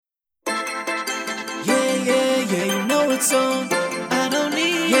it's on. I don't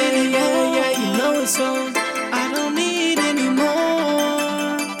need anymore. Yeah, you know it's on. I don't need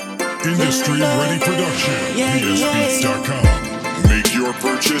anymore. Industry Ready Production. PSBeats.com. Make your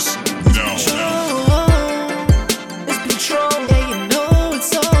purchase now. It's Patrol. Yeah, you know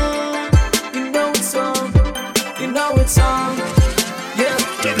it's on. You know it's on. You know it's on. Yeah.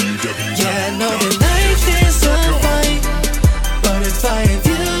 Yeah, I know that life is a fight, but if I have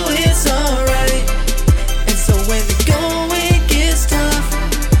you, it's alright. And so when the going gets tough,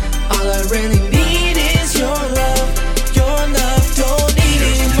 all I really need is your love. Your love, don't need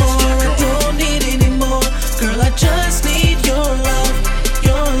anymore. I don't need anymore. Girl, I just need your love.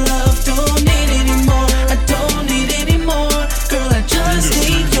 Your love, don't need anymore. I don't need anymore. Girl, I just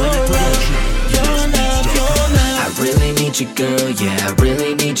need your love. Your love, your love. I really need you, girl, yeah, I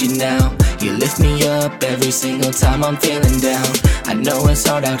really need you now. You lift me up every single time I'm feeling down. I know it's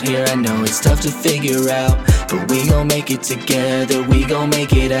hard out here, I know it's tough to figure out, but we gon' make it together, we gon'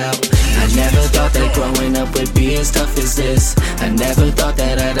 make it out. I never thought that growing up would be as tough as this. I never thought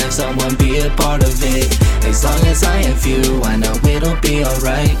that I'd have someone be a part of it. As long as I have you, I know it'll be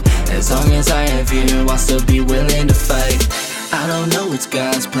alright. As long as I have you, I'll still be willing to fight. I don't know what's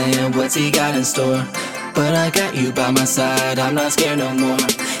God's plan, what's he got in store, but I got you by my side, I'm not scared no more.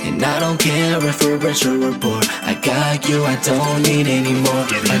 And I don't care if we're rich or we're poor, I got you, I don't need anymore.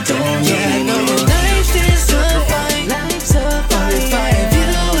 I don't need anymore. I know that life is a fight, but if I have you,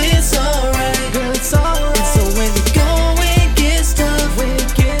 it's alright. Girl, it's alright. And so when the going gets tough,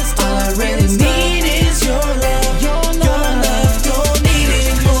 all I really need is your love. Your love, don't need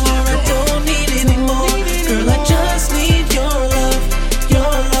anymore. I don't need anymore. Girl, I just need your love. Your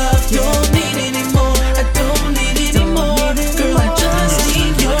love, don't need anymore. I don't need anymore. Girl, I just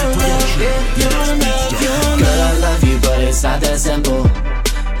need your love. Your love, your love. Girl, I love you, but it's not that simple.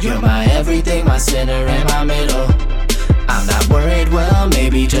 You're my everything, my center and my middle. I'm not worried, well,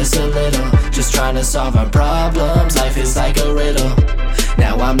 maybe just a little. Just trying to solve our problems, life is like a riddle.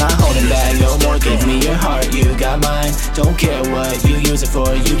 Now I'm not holding back no more, give me your heart, you got mine. Don't care what you use it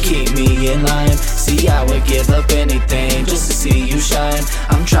for, you keep me in line. See, I would give up anything just to see you shine.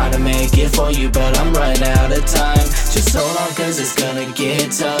 I'm trying to make it for you, but I'm running out of time. Just hold on, cause it's gonna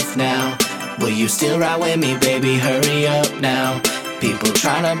get tough now. Will you still ride with me, baby, hurry up now. People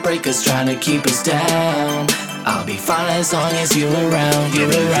tryna break us, tryna keep us down. I'll be fine as long as you're around, you're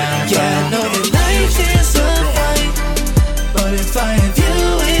around. Yeah, I know that life is a fight, but if I have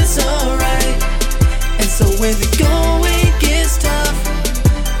you, it's alright. And so when the going gets tough,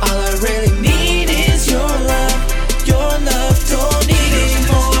 all I really need is your love. Your love, don't need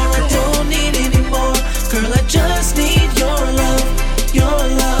anymore. I don't need anymore. Girl, I just need your love. Your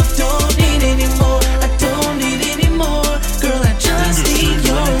love, don't need anymore. I don't need anymore. Girl, I just need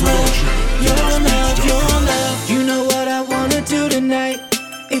your love. Your love, your love. You know what I wanna do tonight.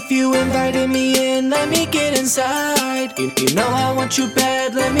 If you invited me in, let me get inside. You know I want you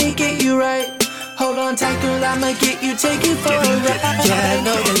bad, let me get you right. Hold on tight, girl, I'ma get you, take you for a ride. Yeah, I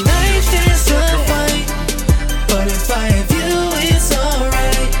know that life is a fight, but if I